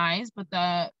on the eyes, but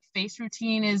the face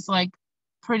routine is like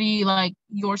pretty like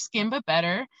your skin, but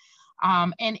better.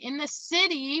 And in the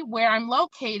city where I'm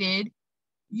located,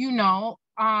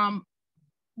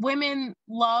 women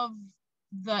love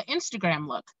the Instagram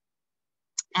look.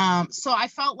 So I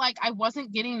felt like I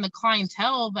wasn't getting the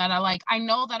clientele that I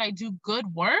know that I do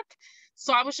good work.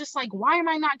 So I was just like, why am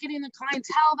I not getting the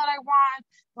clientele that I want?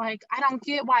 Like, I don't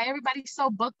get why everybody's so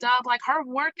booked up. Like her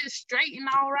work is straight and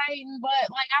all right, but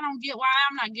like, I don't get why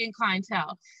I'm not getting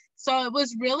clientele. So it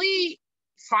was really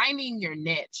finding your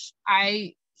niche.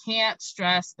 I can't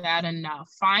stress that enough.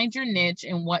 Find your niche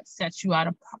and what sets you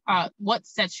what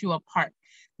sets you apart.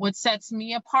 What sets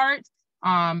me apart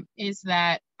is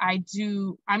that I'm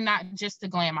not just a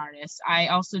glam artist. I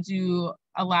also do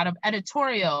a lot of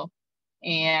editorial,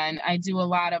 and I do a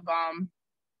lot of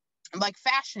like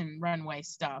fashion runway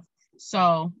stuff.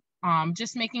 So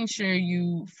just making sure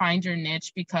you find your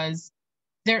niche, because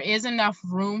there is enough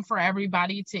room for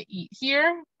everybody to eat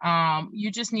here.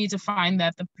 You just need to find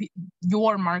that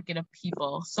your market of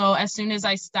people. So as soon as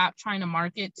I stopped trying to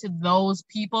market to those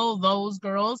people, those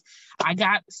girls, I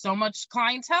got so much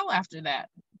clientele after that.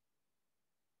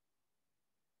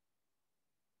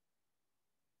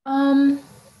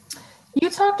 You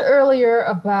talked earlier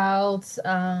about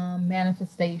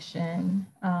manifestation,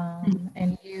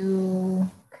 and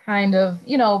you kind of,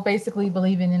 basically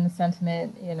believing in the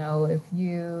sentiment, if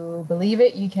you believe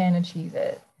it, you can achieve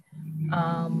it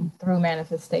through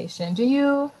manifestation. Do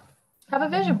you have a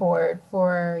vision board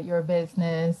for your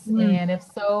business? And if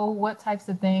so, what types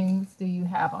of things do you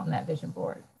have on that vision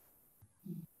board?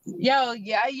 Yo,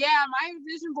 yeah, my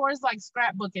vision board is like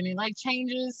scrapbooking. It like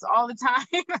changes all the time.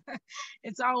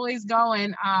 It's always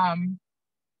going.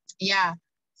 Yeah.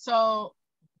 So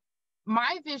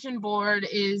my vision board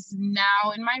is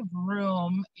now in my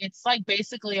room. It's like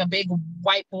basically a big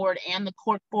whiteboard and the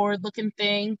cork board looking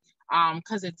thing,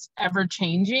 because it's ever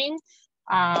changing.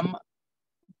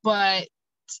 But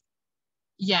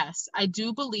yes, I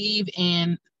do believe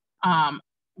in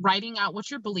writing out what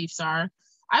your beliefs are.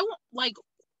 I like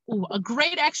a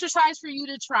great exercise for you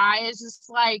to try is just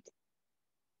like,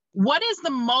 what is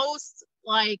the most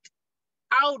like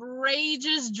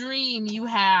outrageous dream you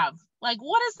have? Like,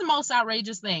 what is the most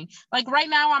outrageous thing? Like right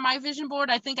now on my vision board,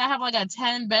 I think I have like a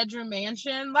 10-bedroom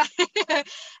mansion, like,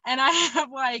 and I have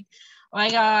like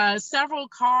several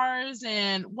cars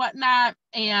and whatnot.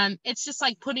 And it's just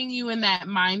like putting you in that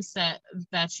mindset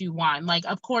that you want. Like,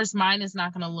 of course, mine is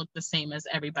not going to look the same as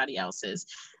everybody else's.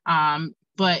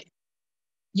 But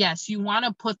yes, you want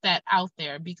to put that out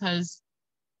there because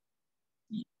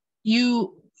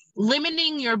you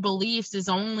limiting your beliefs is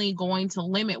only going to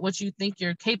limit what you think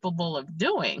you're capable of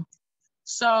doing.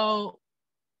 So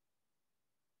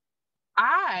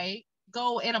I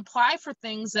go and apply for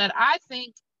things that I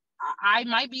think I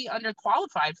might be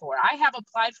underqualified for. I have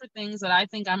applied for things that I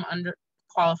think I'm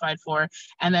underqualified for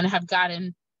and then have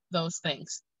gotten those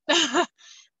things.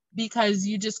 Because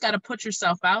you just got to put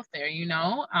yourself out there, you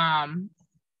know?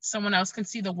 Someone else can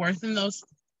see the worth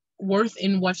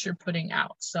in what you're putting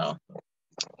out. So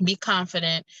be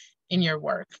confident in your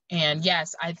work. And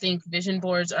yes, I think vision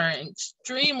boards are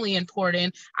extremely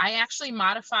important. I actually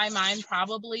modify mine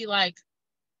probably like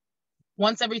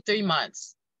once every 3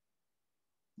 months.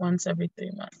 Once every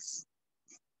 3 months.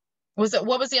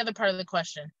 What was the other part of the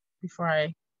question before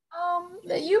I?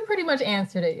 You pretty much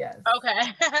answered it, yes.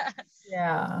 Okay.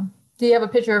 Yeah. Do you have a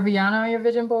picture of Rihanna on your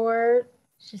vision board?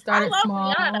 She I started love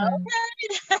small Rihanna. and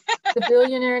Okay. the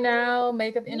billionaire now,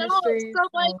 makeup No, industry. so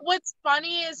like what's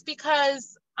funny is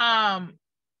because I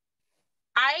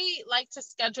like to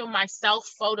schedule myself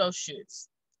photo shoots.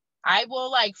 I will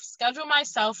like schedule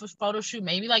myself a photo shoot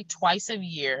maybe like twice a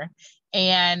year.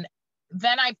 And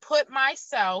then I put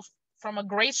myself from a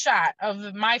great shot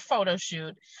of my photo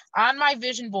shoot on my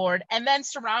vision board and then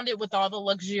surround it with all the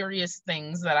luxurious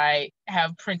things that I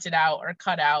have printed out or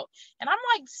cut out. And I'm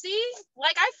like, see,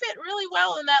 like I fit really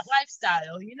well in that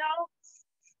lifestyle, you know?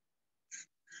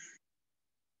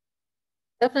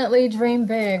 Definitely dream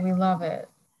big. We love it.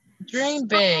 Dream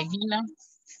big, you know?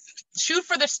 Shoot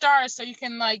for the stars so you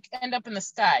can like end up in the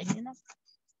sky, you know?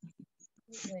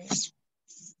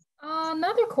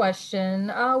 Another question.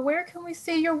 Where can we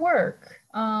see your work?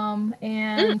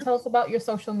 And tell us about your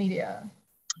social media.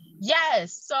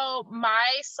 Yes. So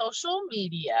my social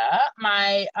media,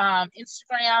 my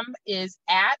Instagram is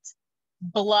at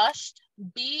blushed,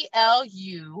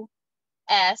 BLUSHED,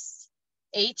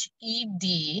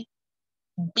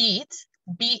 beat,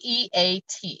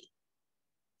 BEAT.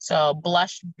 So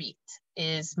blushed beat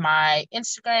is my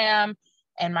Instagram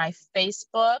and my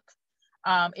Facebook.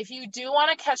 If you do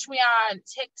want to catch me on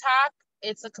TikTok,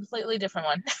 it's a completely different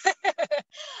one.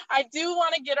 I do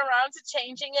want to get around to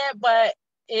changing it, but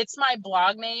it's my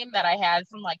blog name that I had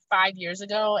from like 5 years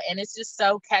ago, and it's just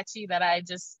so catchy that I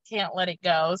just can't let it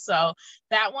go. So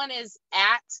that one is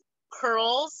at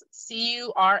curls,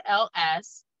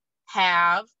 CURLS,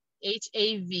 have,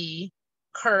 HAV,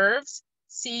 curves,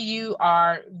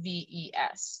 CURVES.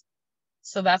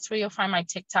 So that's where you'll find my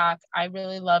TikTok. I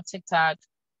really love TikTok.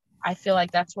 I feel like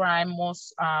that's where I'm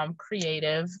most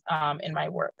creative in my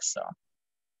work. So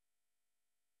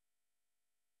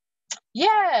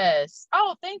yes.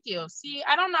 Oh, thank you. See,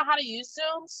 I don't know how to use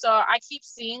Zoom, so I keep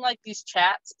seeing like these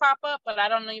chats pop up, but I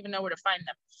don't even know where to find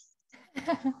them.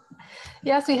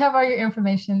 Yes, we have all your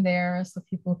information there, so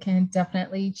people can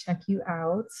definitely check you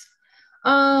out.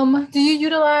 Do you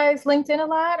utilize LinkedIn a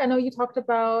lot? I know you talked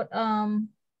about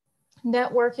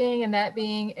networking and that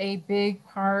being a big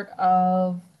part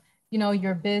of, you know,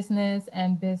 your business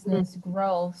and business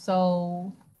growth.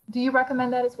 So do you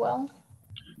recommend that as well?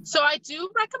 So I do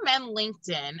recommend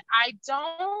LinkedIn.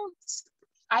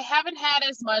 I haven't had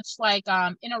as much like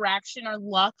interaction or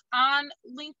luck on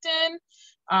LinkedIn.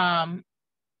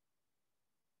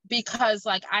 Because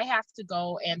like I have to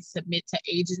go and submit to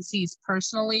agencies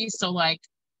personally. So like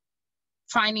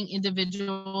finding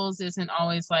individuals isn't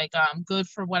always like good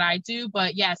for what I do.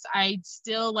 But yes, I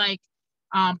still like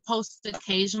post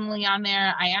occasionally on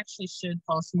there. I actually should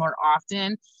post more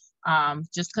often,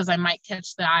 just because I might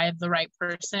catch the eye of the right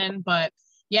person. But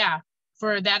yeah,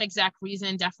 for that exact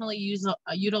reason, definitely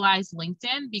utilize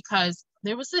LinkedIn, because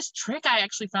there was this trick I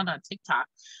actually found on TikTok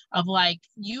of like,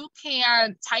 you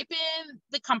can type in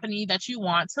the company that you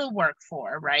want to work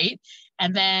for, right?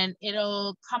 And then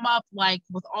it'll come up like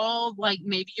with all like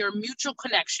maybe your mutual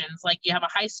connections, like you have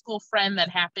a high school friend that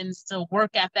happens to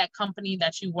work at that company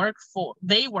that you work for,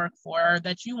 they work for, or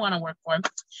that you want to work for.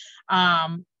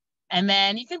 And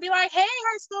then you can be like, hey,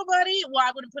 high school buddy. Well,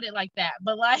 I wouldn't put it like that,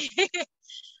 but like,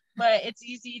 but it's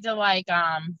easy to like,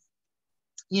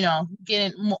 you know,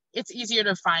 it's easier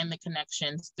to find the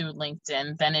connections through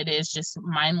LinkedIn than it is just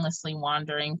mindlessly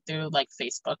wandering through like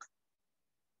Facebook.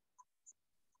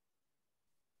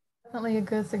 Definitely a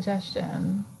good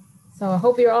suggestion. So I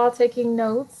hope you're all taking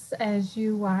notes as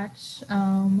you watch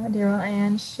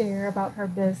DarylAnne share about her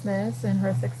business and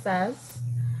her success.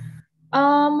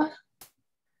 Um,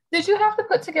 did you have to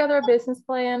put together a business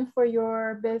plan for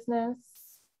your business?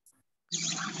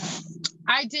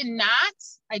 I did not.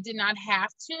 I did not have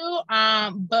to,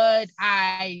 but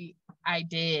I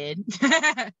did.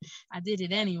 I did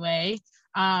it anyway.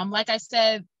 Like I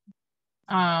said,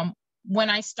 when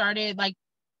I started like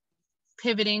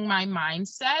pivoting my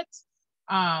mindset,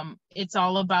 it's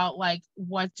all about like,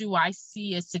 what do I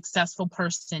see a successful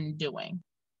person doing?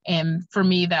 And for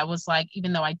me, that was like,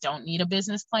 even though I don't need a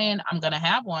business plan, I'm gonna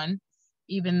have one.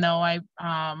 Even though I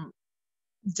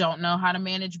don't know how to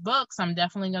manage books, I'm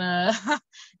definitely gonna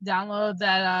download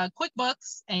that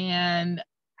QuickBooks and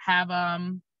have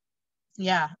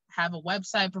have a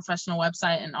website, professional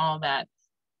website, and all that.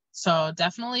 So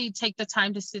definitely take the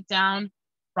time to sit down,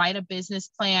 write a business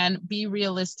plan, be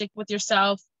realistic with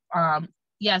yourself.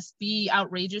 Yes, be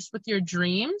outrageous with your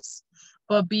dreams,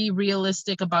 but be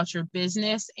realistic about your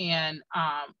business and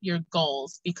your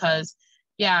goals, because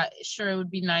yeah, sure, it would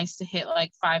be nice to hit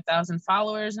like 5,000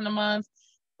 followers in a month,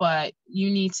 but you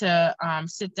need to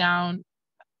sit down.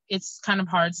 It's kind of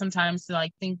hard sometimes to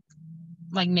like think,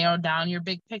 like narrow down your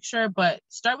big picture, but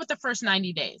start with the first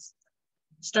 90 days.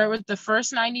 Start with the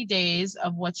first 90 days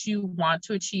of what you want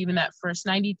to achieve in that first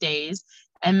 90 days.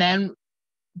 And then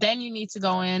you need to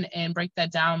go in and break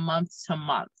that down month to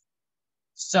month.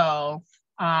 So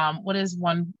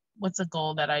what's a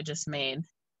goal that I just made?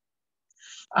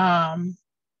 I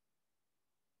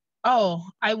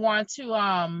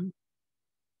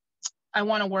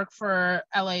want to work for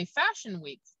LA Fashion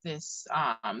Week this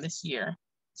year.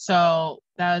 So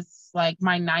that's like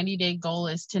my 90-day goal,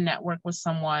 is to network with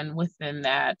someone within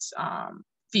that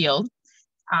field.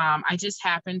 I just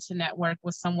happened to network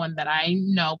with someone that I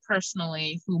know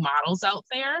personally who models out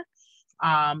there.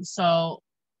 So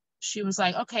she was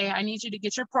like, okay, I need you to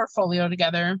get your portfolio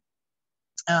together.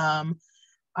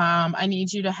 I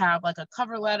need you to have like a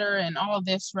cover letter and all of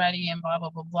this ready and blah,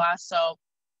 blah, blah, blah. So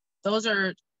those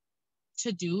are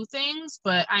to do things,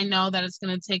 but I know that it's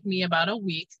going to take me about a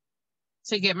week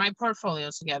to get my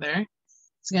portfolio together.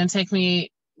 It's going to take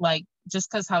me, like, just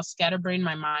because how scatterbrained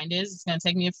my mind is, it's going to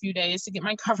take me a few days to get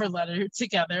my cover letter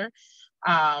together.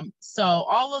 So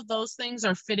all of those things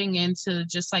are fitting into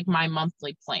just like my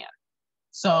monthly plan.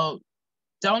 So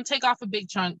don't take off a big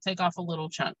chunk, take off a little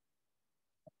chunk.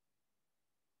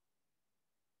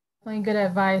 Good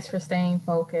advice for staying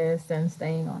focused and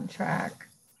staying on track.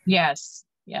 Yes,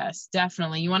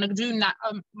 definitely. You want to do not.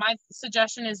 My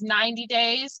suggestion is 90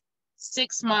 days,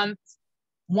 6 months,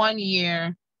 1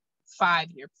 year,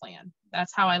 5-year plan.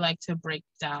 That's how I like to break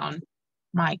down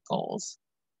my goals.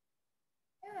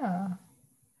 Yeah.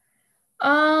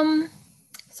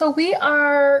 So we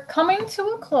are coming to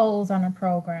a close on a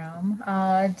program.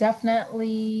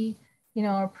 Definitely,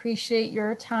 appreciate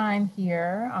your time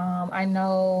here. I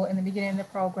know in the beginning of the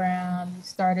program, you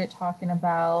started talking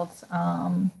about,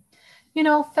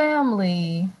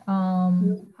 family.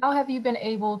 How have you been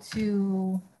able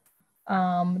to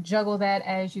juggle that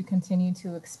as you continue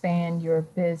to expand your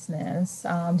business?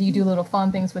 Do you do little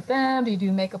fun things with them? Do you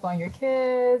do makeup on your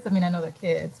kids? I mean, I know they're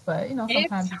kids, but sometimes It's it's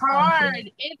fun hard.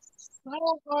 to. It's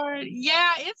so hard.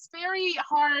 Yeah, it's very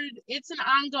hard. It's an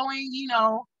ongoing,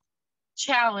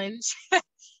 challenge.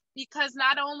 Because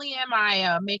not only am I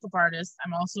a makeup artist,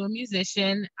 I'm also a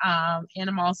musician, and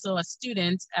I'm also a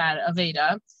student at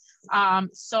Aveda.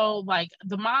 So like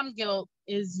the mom guilt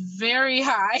is very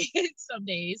high some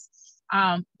days.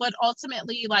 But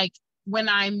ultimately, like when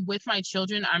I'm with my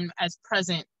children, I'm as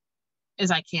present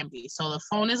as I can be. So the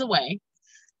phone is away.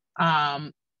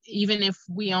 Even if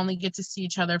we only get to see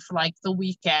each other for like the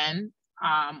weekend,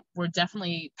 we're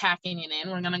definitely packing it in.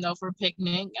 We're gonna go for a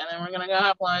picnic, and then we're gonna go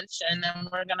have lunch, and then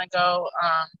we're gonna go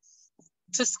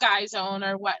to Sky Zone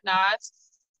or whatnot.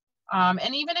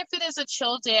 And even if it is a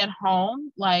chill day at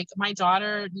home, like my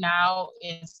daughter now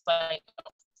is like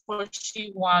course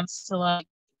she wants to like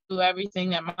do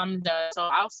everything that mom does. So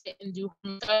I'll sit and do her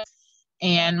makeup.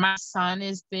 And my son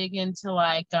is big into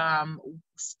like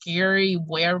scary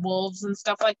werewolves and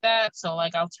stuff like that. So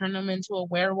like I'll turn them into a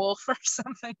werewolf or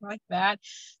something like that.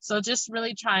 So just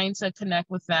really trying to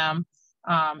connect with them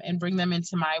and bring them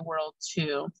into my world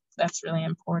too. That's really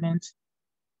important.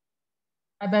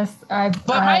 But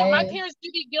my parents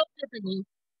do be guilt tripping me.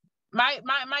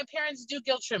 My parents do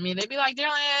guilt trip me. They'd be like,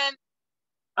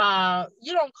 DarylAnne,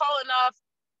 you don't call enough.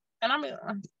 And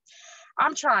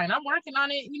I'm trying. I'm working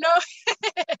on it, you know?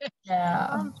 Yeah.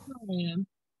 I'm trying.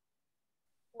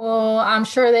 Well, I'm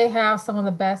sure they have some of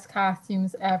the best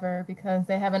costumes ever because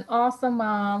they have an awesome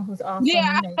mom who's awesome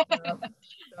Yeah. in makeup.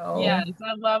 So. Yes,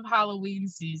 I love Halloween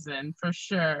season for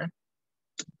sure.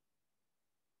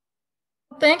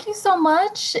 Thank you so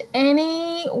much.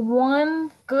 Any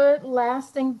one good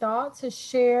lasting thought to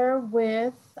share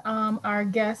with our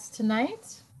guests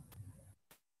tonight?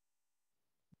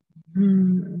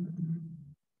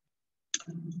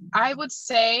 I would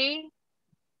say,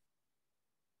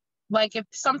 like, if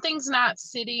something's not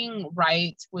sitting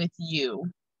right with you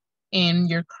in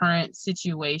your current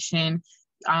situation,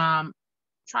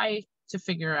 try to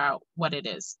figure out what it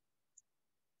is,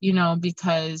 you know,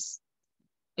 because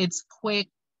it's quick,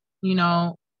 you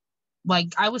know,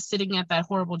 like I was sitting at that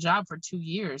horrible job for 2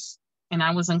 years and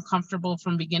I was uncomfortable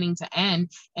from beginning to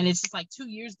end. And it's just like 2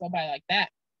 years go by like that.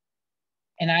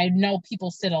 And I know people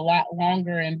sit a lot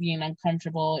longer in being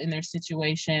uncomfortable in their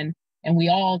situation. And we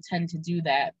all tend to do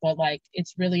that. But like,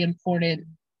 it's really important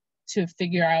to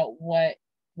figure out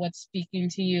what's speaking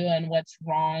to you and what's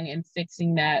wrong and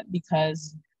fixing that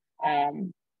because,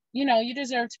 you know, you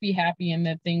deserve to be happy in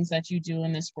the things that you do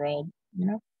in this world, you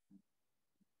know?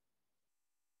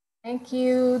 Thank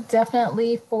you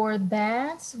definitely for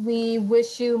that. We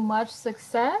wish you much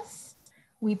success.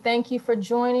 We thank you for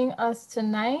joining us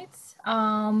tonight.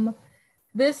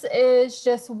 This is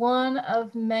just one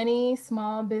of many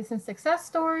small business success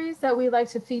stories that we like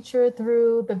to feature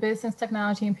through the Business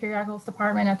Technology and Periodicals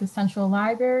Department at the Central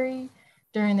Library.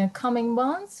 During the coming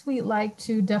months, we'd like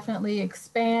to definitely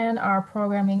expand our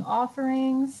programming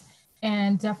offerings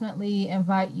and definitely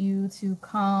invite you to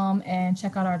come and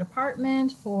check out our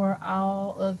department for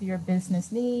all of your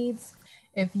business needs.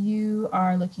 If you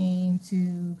are looking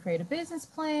to create a business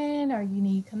plan or you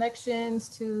need connections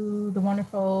to the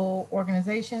wonderful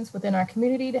organizations within our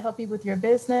community to help you with your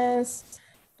business,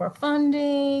 for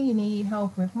funding, you need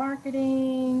help with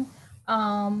marketing,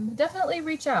 definitely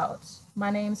reach out. My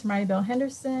name is Hermione Bell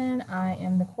Henderson. I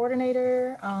am the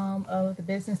coordinator of the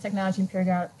Business Technology and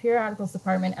Periodicals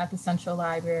Department at the Central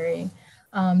Library.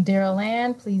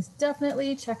 DarylAnne, please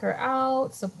definitely check her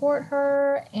out, support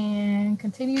her, and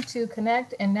continue to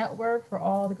connect and network for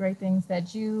all the great things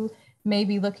that you may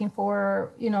be looking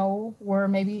for, you know, were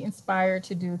maybe inspired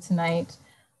to do tonight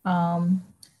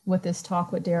with this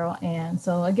talk with DarylAnne.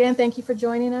 So again, thank you for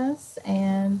joining us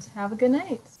and have a good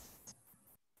night.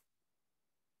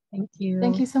 Thank you.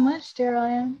 Thank you so much,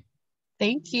 DarylAnne.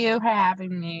 Thank you for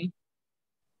having me.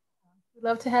 We'd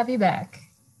love to have you back.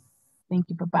 Thank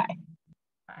you. Bye-bye.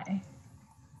 Bye.